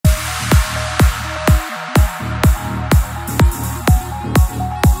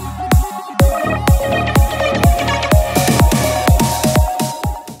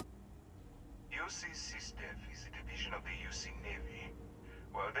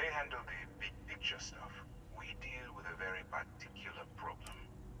they handle the big picture stuff, we deal with a very particular problem.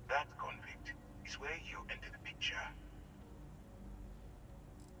 That convict is where you enter the picture.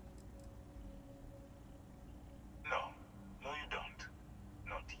 No, you don't.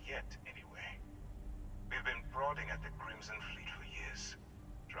 Not yet, anyway. We've been prodding at the Crimson Fleet for years,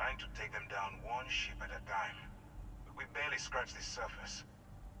 trying to take them down one ship at a time. But we barely scratched the surface.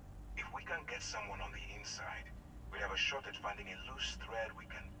 If we can get someone on the inside, we'll have a shot at finding a loose thread we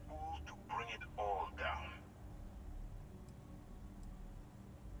can pull to bring it all down.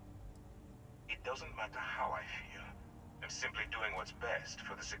 It doesn't matter how I feel. I'm simply doing what's best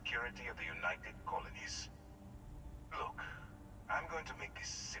for the security of the United Colonies. Look, I'm going to make this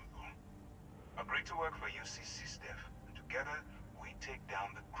simple. Agree to work for UC SysDev, and together we take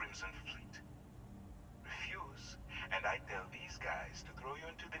down the Crimson Fleet. Refuse, and I tell these guys to throw you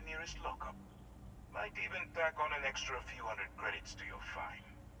into the nearest lockup. Might even tack on an extra few hundred credits to your fine.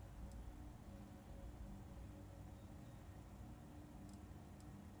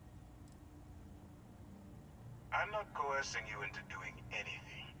 I'm not coercing you into doing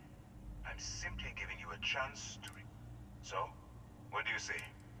anything. I'm simply giving you a chance to So, what do you say?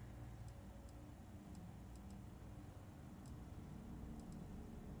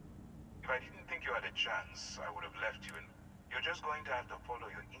 If I didn't think you had a chance, I would have left you, and you're just going to have to follow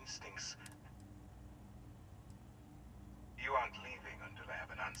your instincts. You aren't leaving until I have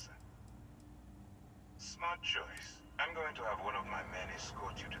an answer. Smart choice. I'm going to have one of my men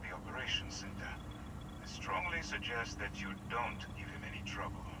escort you to the operations center. I strongly suggest that you don't give him any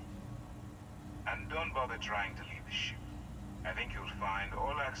trouble. And don't bother trying to leave the ship. I think you'll find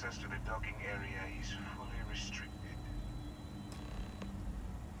all access to the docking area is fully restricted.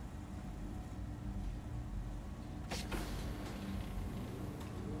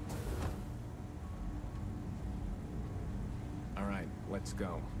 All right, let's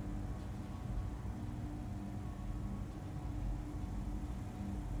go.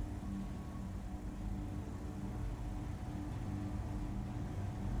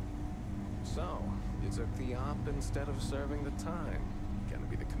 So, you took the op instead of serving the time. Gonna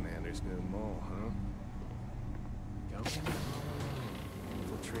be the commander's new mole, huh? Going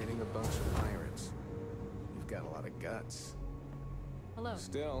infiltrating a bunch of pirates. You've got a lot of guts. Hello.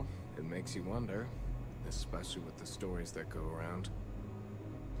 Still, it makes you wonder, especially with the stories that go around.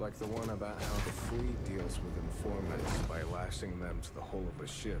 Like the one about how the fleet deals with informants by lashing them to the hull of a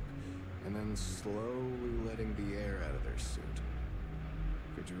ship, and then slowly letting the air out of their suit.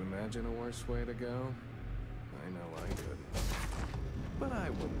 Could you imagine a worse way to go? I know I couldn't. But I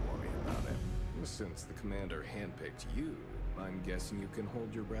wouldn't worry about it. Since the commander handpicked you, I'm guessing you can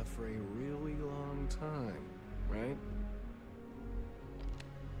hold your breath for a really long time, right?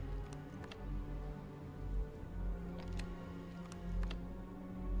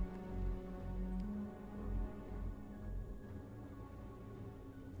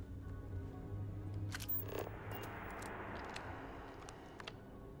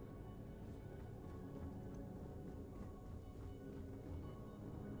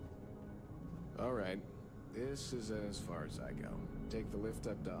 All right, this is as far as I go. Take the lift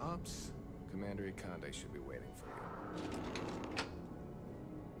up to Ops. Commander Ikonde should be waiting for you.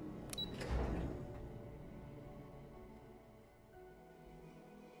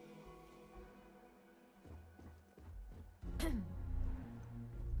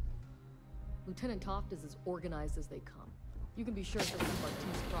 Lieutenant Toft is as organized as they come. You can be sure he'll keep our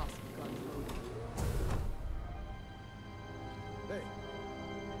T's crossed and guns loaded. Hey,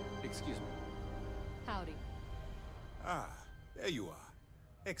 excuse me. Howdy. Ah, there you are.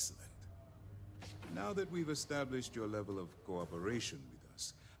 Excellent. Now that we've established your level of cooperation with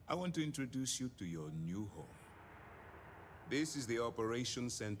us, I want to introduce you to your new home. This is the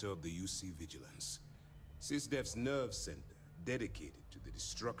Operations Center of the UC Vigilance, SysDev's nerve center dedicated to the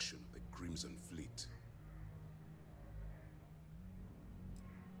destruction of the Crimson Fleet.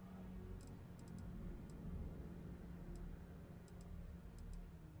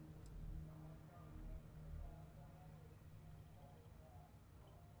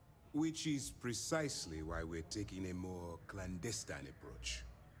 Which is precisely why we're taking a more clandestine approach.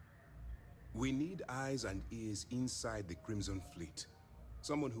 We need eyes and ears inside the Crimson Fleet.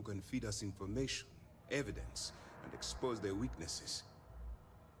 Someone who can feed us information, evidence, and expose their weaknesses.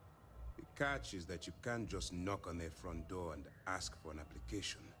 The catch is that you can't just knock on their front door and ask for an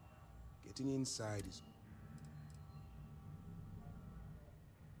application. Getting inside is...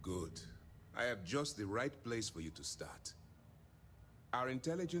 Good. I have just the right place for you to start. Our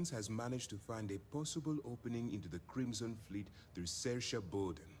intelligence has managed to find a possible opening into the Crimson Fleet through Saoirse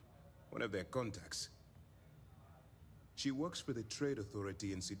Bowden, one of their contacts. She works for the Trade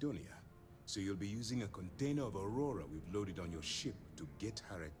Authority in Sidonia, so you'll be using a container of Aurora we've loaded on your ship to get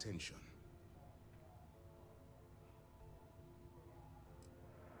her attention.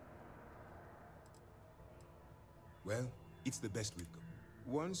 Well, it's the best we've got.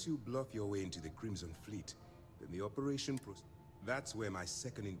 Once you bluff your way into the Crimson Fleet, then the operation that's where my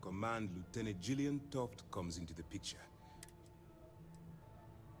second-in-command, Lieutenant Gillian Toft, comes into the picture.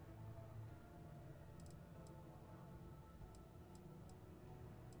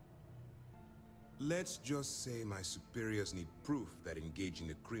 Let's just say my superiors need proof that engaging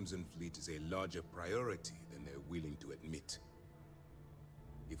the Crimson Fleet is a larger priority than they're willing to admit.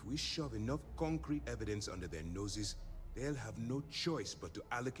 If we shove enough concrete evidence under their noses, they'll have no choice but to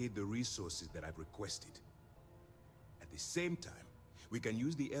allocate the resources that I've requested. At the same time, we can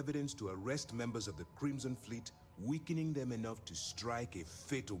use the evidence to arrest members of the Crimson Fleet, weakening them enough to strike a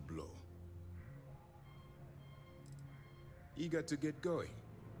fatal blow. Eager to get going?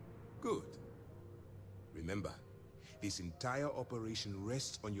 Good. Remember, this entire operation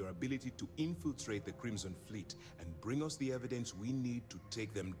rests on your ability to infiltrate the Crimson Fleet and bring us the evidence we need to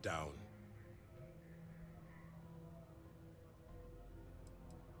take them down.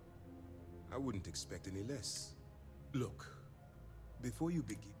 I wouldn't expect any less. Look, before you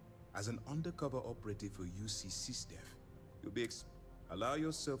begin, as an undercover operative for UC SysDev, you'll be allow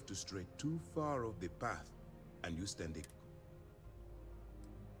yourself to stray too far off the path, and you stand a...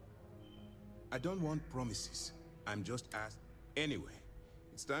 I don't want promises. I'm just asked. Anyway,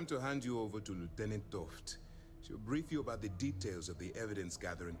 it's time to hand you over to Lieutenant Toft. She'll brief you about the details of the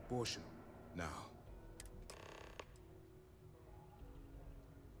evidence-gathering portion. Now.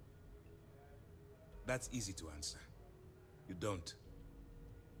 That's easy to answer. You don't.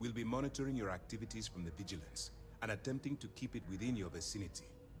 We'll be monitoring your activities from the Vigilance and attempting to keep it within your vicinity.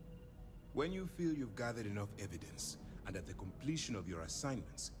 When you feel you've gathered enough evidence, and at the completion of your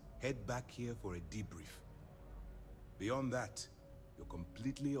assignments, head back here for a debrief. Beyond that, you're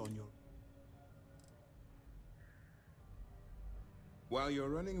completely on your... While you're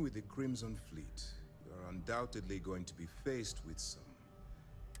running with the Crimson Fleet, you're undoubtedly going to be faced with some...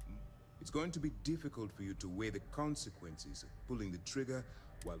 It's going to be difficult for you to weigh the consequences of pulling the trigger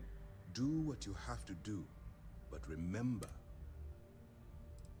while do what you have to do. But remember,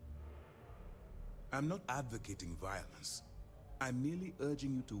 I'm not advocating violence. I'm merely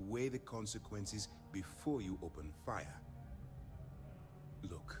urging you to weigh the consequences before you open fire.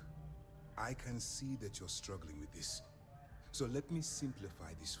 Look, I can see that you're struggling with this. So let me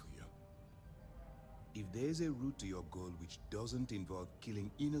simplify this for you. If there's a route to your goal which doesn't involve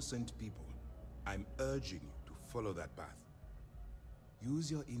killing innocent people, I'm urging you to follow that path. Use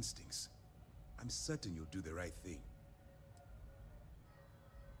your instincts. I'm certain you'll do the right thing.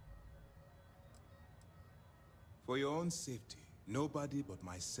 For your own safety, nobody but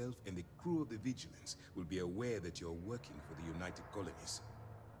myself and the crew of the Vigilance will be aware that you're working for the United Colonies.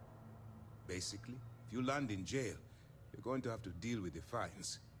 Basically, if you land in jail, you're going to have to deal with the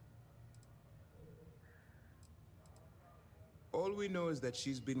fines. All we know is that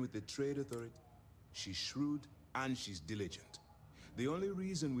she's been with the Trade Authority. She's shrewd and she's diligent. The only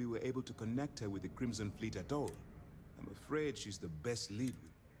reason we were able to connect her with the Crimson Fleet at all, I'm afraid she's the best lead.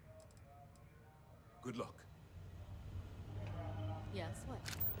 Good luck. Yes, what?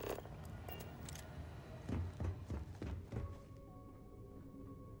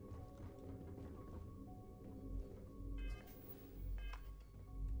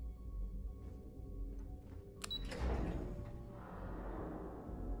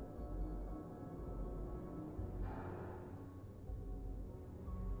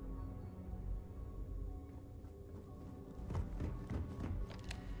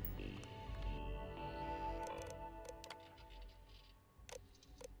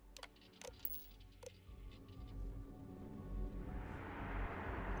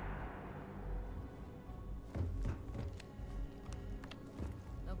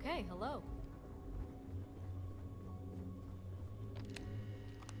 Okay, hello.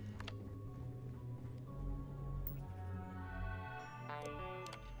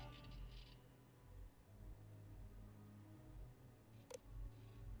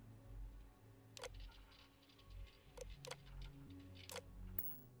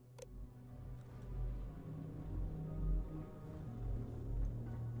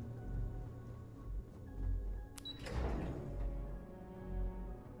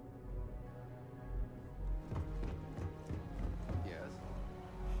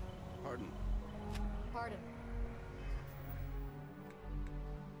 Pardon.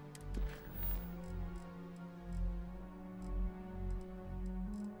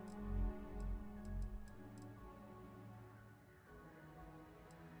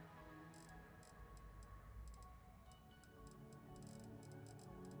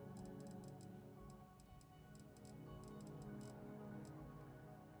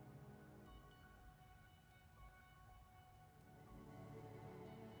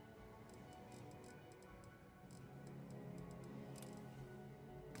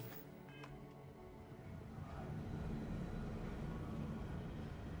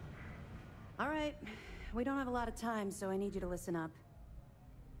 All right. We don't have a lot of time, so I need you to listen up.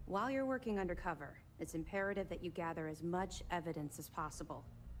 While you're working undercover, it's imperative that you gather as much evidence as possible.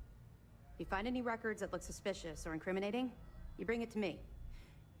 If you find any records that look suspicious or incriminating, you bring it to me.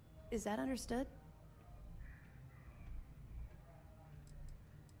 Is that understood?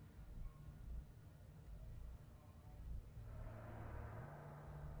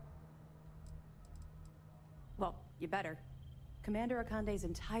 Well, you better. Commander Akande's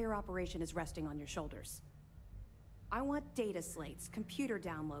entire operation is resting on your shoulders. I want data slates, computer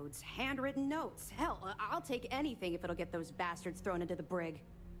downloads, handwritten notes. Hell, I'll take anything if it'll get those bastards thrown into the brig.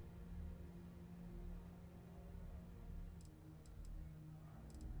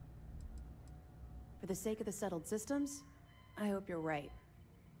 For the sake of the settled systems, I hope you're right.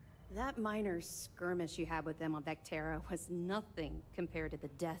 That minor skirmish you had with them on Vectera was nothing compared to the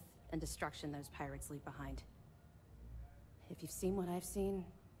death and destruction those pirates leave behind. If you've seen what I've seen,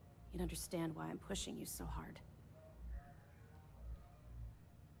 you'd understand why I'm pushing you so hard.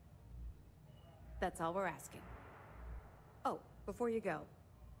 That's all we're asking. Oh, before you go,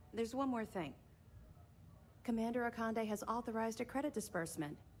 there's one more thing. Commander Akande has authorized a credit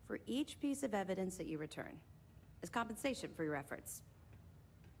disbursement for each piece of evidence that you return, as compensation for your efforts.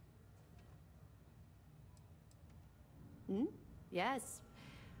 Yes.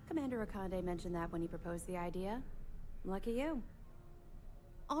 Commander Akande mentioned that when he proposed the idea. Lucky you.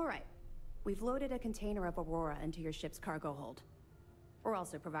 All right. We've loaded a container of Aurora into your ship's cargo hold. We're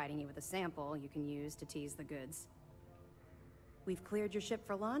also providing you with a sample you can use to tease the goods. We've cleared your ship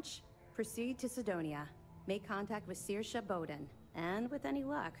for launch. Proceed to Sidonia. Make contact with Saoirse Bowden. And with any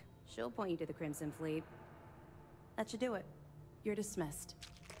luck, she'll point you to the Crimson Fleet. That should do it. You're dismissed.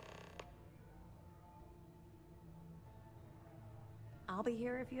 I'll be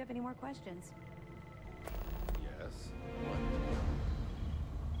here if you have any more questions. Yes?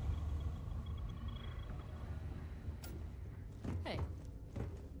 Hey.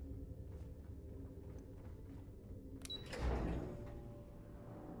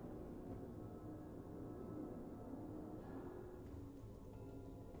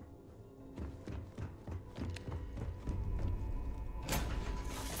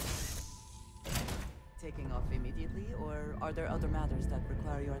 Taking off immediately, or are there other matters that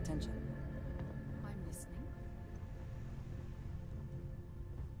require your attention? I'm listening.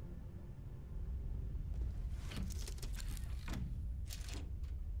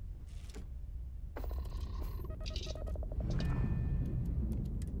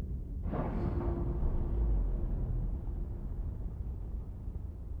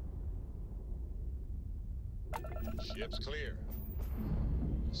 Ship's clear.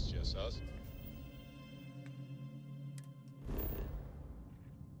 It's just us.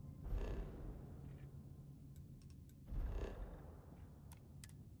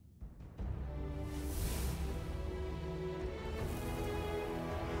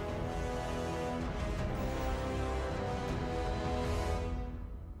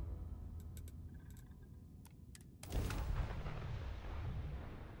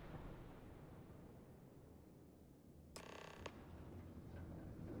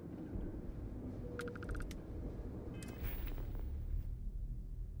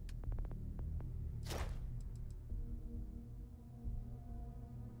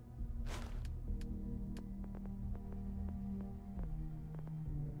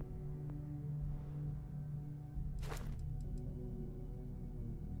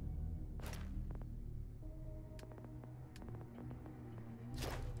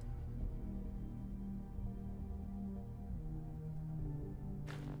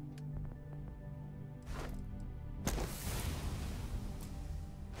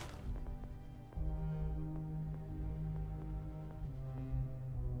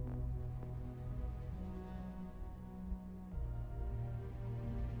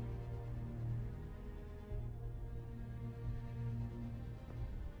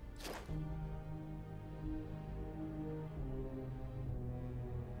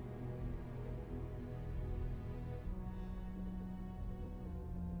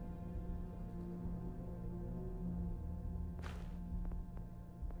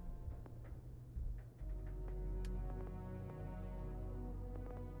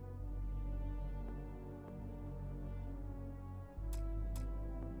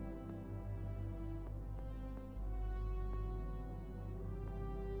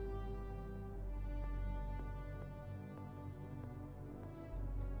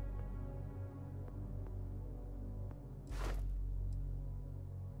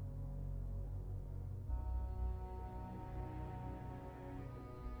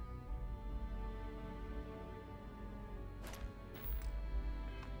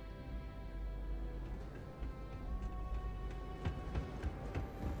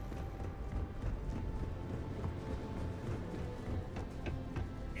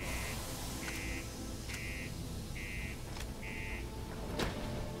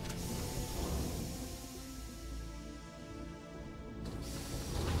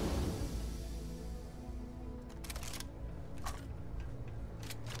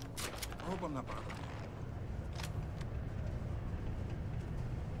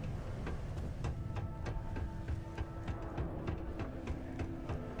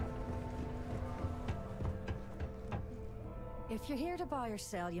 If you're here to buy or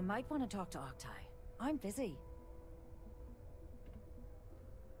sell, you might want to talk to Octai. I'm busy.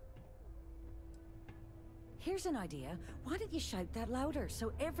 Here's an idea. Why don't you shout that louder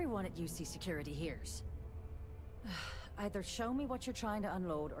so everyone at UC Security hears? Either show me what you're trying to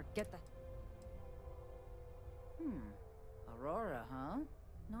unload or get the... Aurora, huh?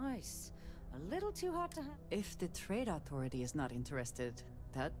 Nice. A little too hot to... If the Trade Authority is not interested,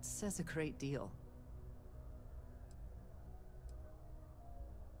 that says a great deal.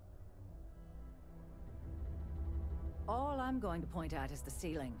 All I'm going to point at is the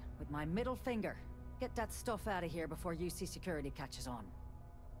ceiling, with my middle finger. Get that stuff out of here before UC Security catches on.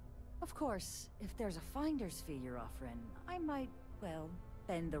 Of course, if there's a finder's fee you're offering, I might, well,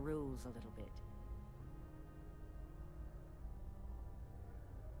 bend the rules a little bit.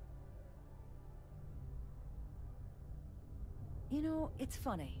 You know, it's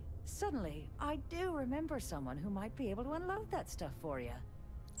funny. Suddenly, I do remember someone who might be able to unload that stuff for you.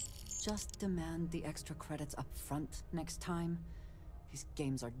 Just demand the extra credits up front next time. These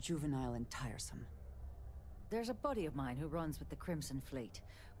games are juvenile and tiresome. There's a buddy of mine who runs with the Crimson Fleet.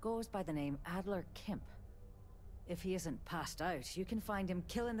 Goes by the name Adler Kemp. If he isn't passed out, you can find him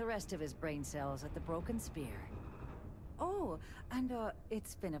killing the rest of his brain cells at the Broken Spear. Oh, and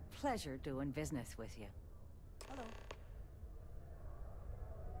it's been a pleasure doing business with you. Hello.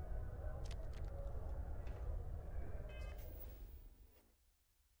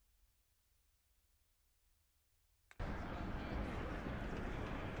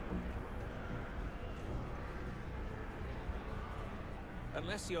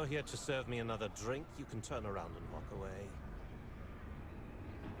 Unless you're here to serve me another drink, you can turn around and walk away.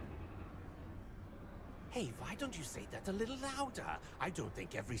 Hey, why don't you say that a little louder? I don't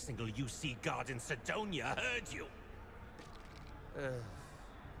think every single UC guard in Sidonia heard you.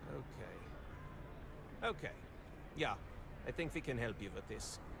 Okay. Yeah, I think we can help you with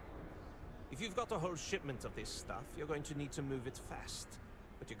this. If you've got a whole shipment of this stuff, you're going to need to move it fast.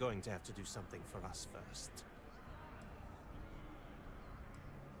 But you're going to have to do something for us first.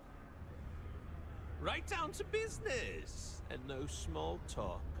 Right down to business! And no small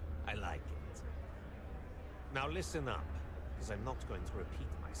talk. I like it. Now listen up, because I'm not going to repeat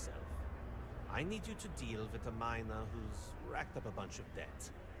myself. I need you to deal with a miner who's racked up a bunch of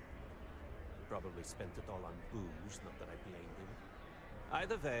debt. Probably spent it all on booze, not that I blame him.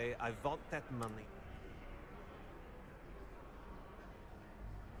 Either way, I want that money.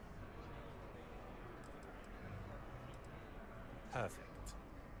 Perfect.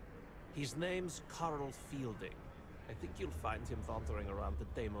 His name's Carl Fielding. I think you'll find him wandering around the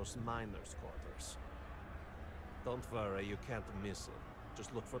Deimos miners' quarters. Don't worry, you can't miss him.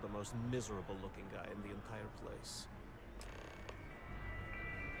 Just look for the most miserable-looking guy in the entire place.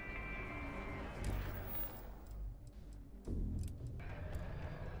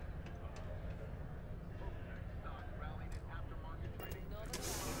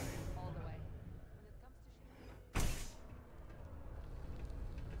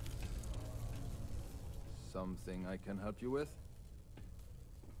 Something I can help you with?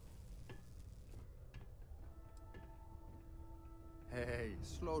 Hey,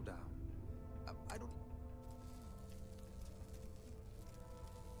 slow down. I don't...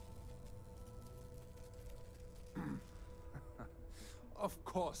 Of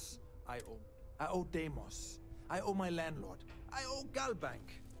course, I owe Deimos. I owe my landlord. I owe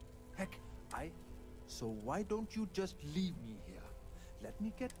Galbank. Heck, So why don't you just leave me here? Let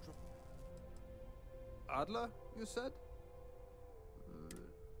me get... Adler, you said?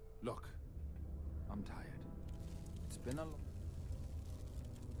 Look, I'm tired. It's been a long...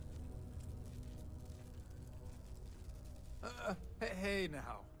 Hey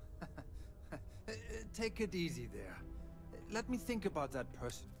now. Take it easy there. Let me think about that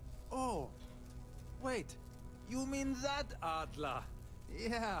person. Oh, wait. You mean that Adler?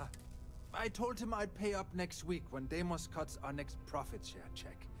 Yeah. I told him I'd pay up next week when Deimos cuts our next profit share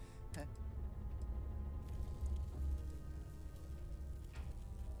check.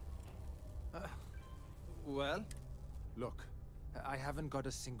 Well, look, I haven't got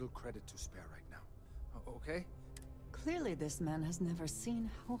a single credit to spare right now. Okay? Clearly this man has never seen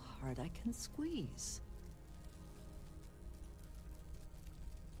how hard I can squeeze.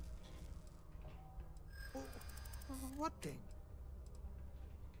 What thing?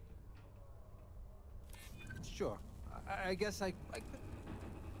 Sure. I guess I could...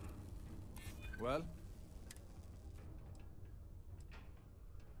 Well?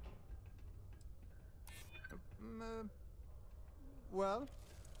 Well?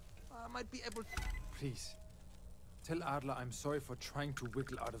 I might be able to... Please. Tell Adler I'm sorry for trying to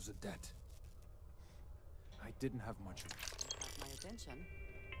wiggle out of the debt. I didn't have much of it. extension.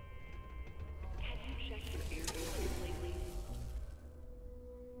 Have you checked your air filters lately?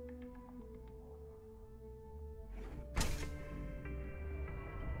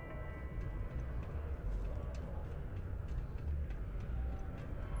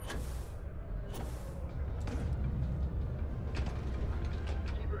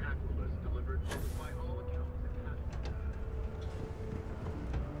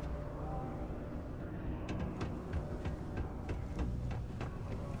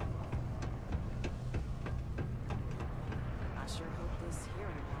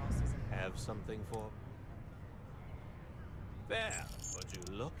 Have something for me? There, would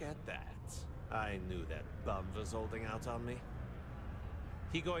you look at that? I knew that bum was holding out on me.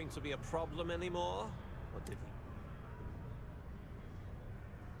 He going to be a problem anymore? Or did he?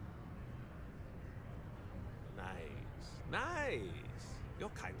 Nice, nice. You're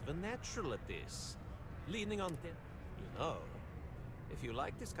kind of a natural at this. Leaning on them. You know, if you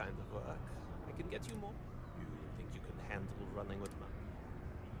like this kind of work, I can get you more. You think you can handle running with money?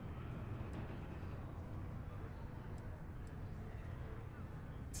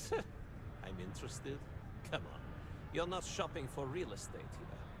 I'm interested. Come on. You're not shopping for real estate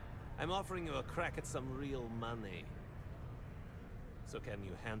here. I'm offering you a crack at some real money. So can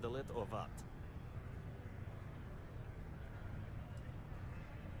you handle it or what?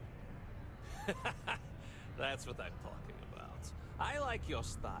 That's what I'm talking about. I like your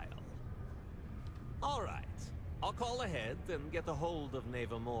style. All right. I'll call ahead and get a hold of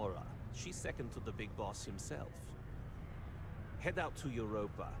Nevamora. She's second to the big boss himself. Head out to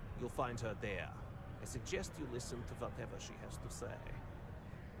Europa. You'll find her there. I suggest you listen to whatever she has to say.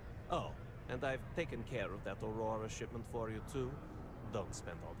 Oh, and I've taken care of that Aurora shipment for you too. Don't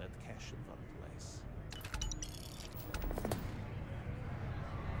spend all that cash in one place.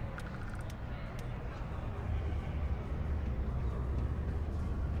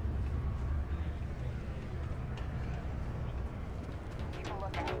 People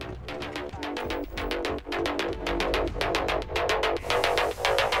look at